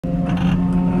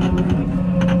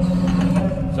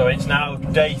So it's now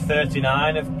day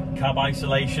 39 of cab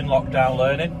isolation lockdown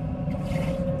learning.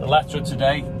 The letter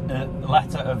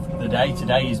of the day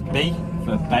today is B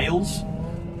for bales,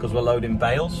 because we're loading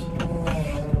bales.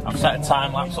 I've set a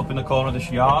time lapse up in the corner of this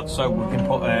yard so we can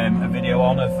put a video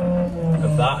on of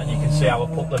that, and you can see how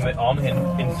I put them on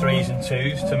in threes and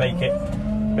twos to make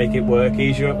it work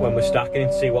easier when we're stacking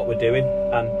and see what we're doing,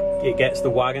 and it gets the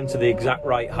wagon to the exact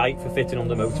right height for fitting on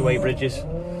the motorway bridges.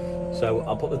 So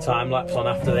I'll put the time lapse on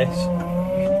after this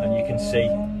and you can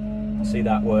see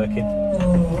that working.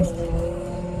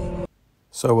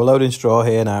 So we're loading straw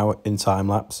here now in time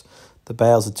lapse. The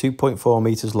bales are 2.4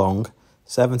 metres long,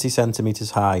 70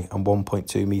 centimetres high and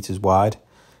 1.2 metres wide.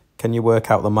 Can you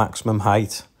work out the maximum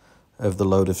height of the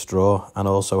load of straw and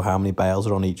also how many bales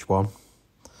are on each one?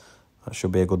 That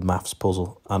should be a good maths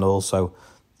puzzle. And also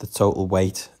the total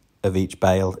weight of each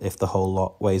bale if the whole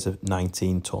lot weighs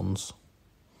 19 tonnes.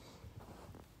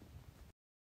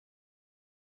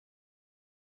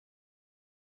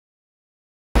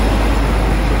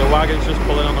 The wagon's just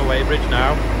pulling on the weighbridge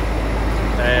now.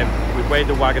 We've weighed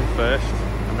the wagon first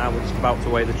and now we're just about to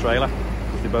weigh the trailer,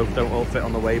 because they both don't all fit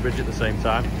on the weighbridge at the same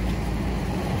time.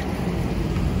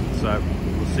 So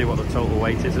we'll see what the total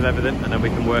weight is of everything, and then we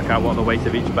can work out what the weight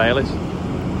of each bale is.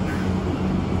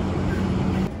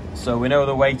 So we know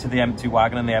the weight of the empty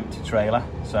wagon and the empty trailer,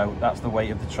 so that's the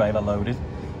weight of the trailer loaded.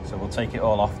 So we'll take it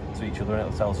all off to each other and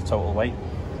it'll tell us the total weight.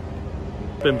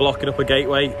 Been blocking up a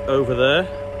gateway over there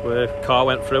where a car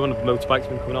went through and the motorbike's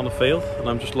been coming on the field, and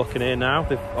I'm just looking here now.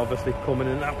 They've obviously come in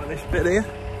and out of this bit here,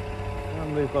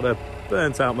 and we've got a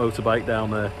burnt out motorbike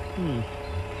down there.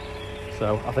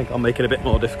 So I think I'll make it a bit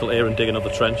more difficult here and dig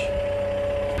another trench.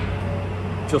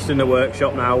 Just in the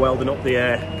workshop now, welding up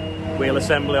the wheel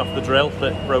assembly off the drill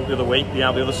that broke the other week.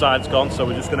 Yeah, the other side's gone, so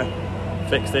we're just going to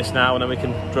fix this now and then we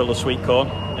can drill the sweet corn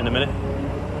in a minute.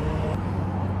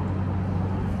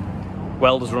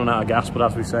 Welder's run out of gas, but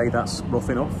as we say, that's rough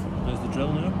enough. There's the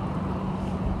drill now,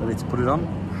 ready to put it on.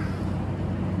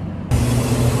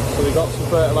 So we've got some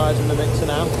fertiliser in the mixer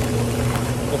now.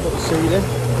 We'll put the seed in.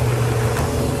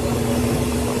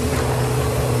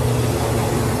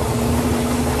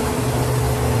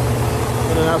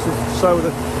 And then as we sow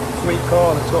the sweet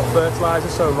corn, it's got fertiliser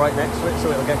sown right next to it, so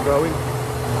it'll get growing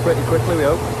pretty quickly, we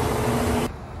hope.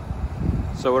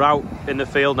 So we're out in the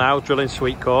field now drilling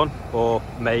sweet corn, or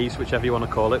maize, whichever you want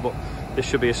to call it, but this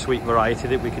should be a sweet variety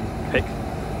that we can pick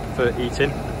for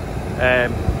eating.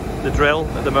 The drill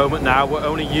at the moment now, we're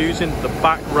only using the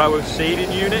back row of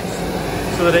seeding units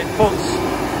so that it puts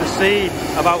the seed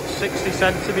about 60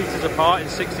 centimetres apart in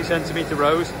 60 centimetre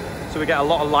rows, so we get a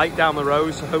lot of light down the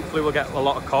rows, so hopefully we'll get a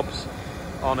lot of cobs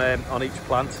on each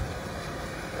plant.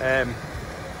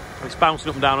 It's bouncing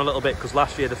up and down a little bit because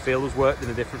last year the field was worked in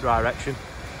a different direction,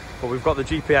 but we've got the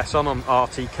GPS on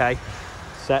RTK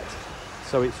set,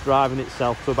 so it's driving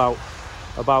itself to about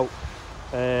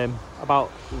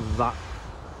that,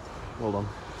 hold on,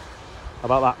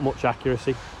 about that much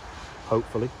accuracy,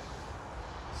 hopefully.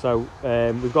 So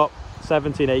we've got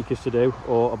 17 acres to do,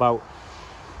 or about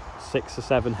 6 or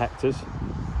 7 hectares,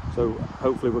 so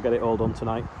hopefully we'll get it all done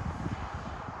tonight.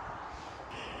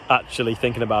 Actually,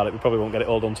 thinking about it, we probably won't get it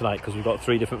all done tonight because we've got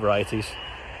 3 different varieties,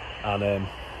 and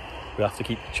we'll have to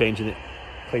keep changing it,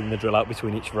 cleaning the drill out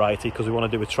between each variety, because we want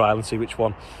to do a trial and see which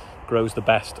one grows the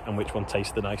best and which one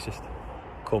tastes the nicest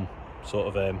come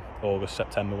sort of August,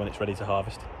 September, when it's ready to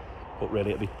harvest. But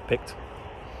really it'll be picked.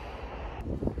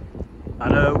 I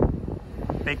know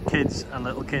big kids and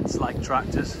little kids like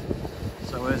tractors,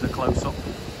 so here's a close-up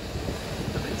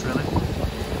of it drilling.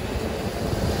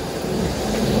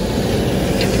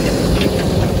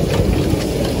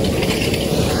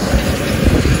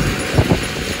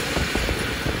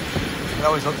 It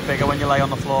always looks bigger when you lay on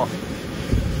the floor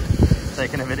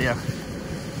taking a video.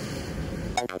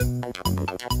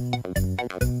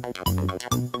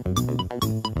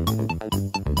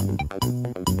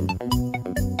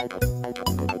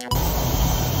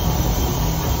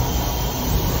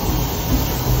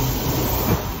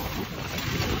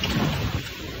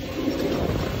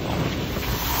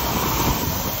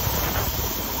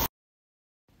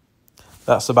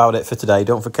 That's about it for today.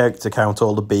 Don't forget to count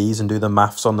all the bees and do the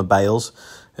maths on the bales.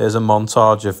 Here's a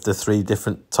montage of the 3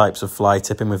 different types of fly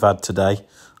tipping we've had today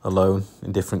alone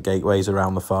in different gateways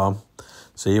around the farm.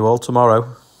 See you all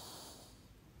tomorrow.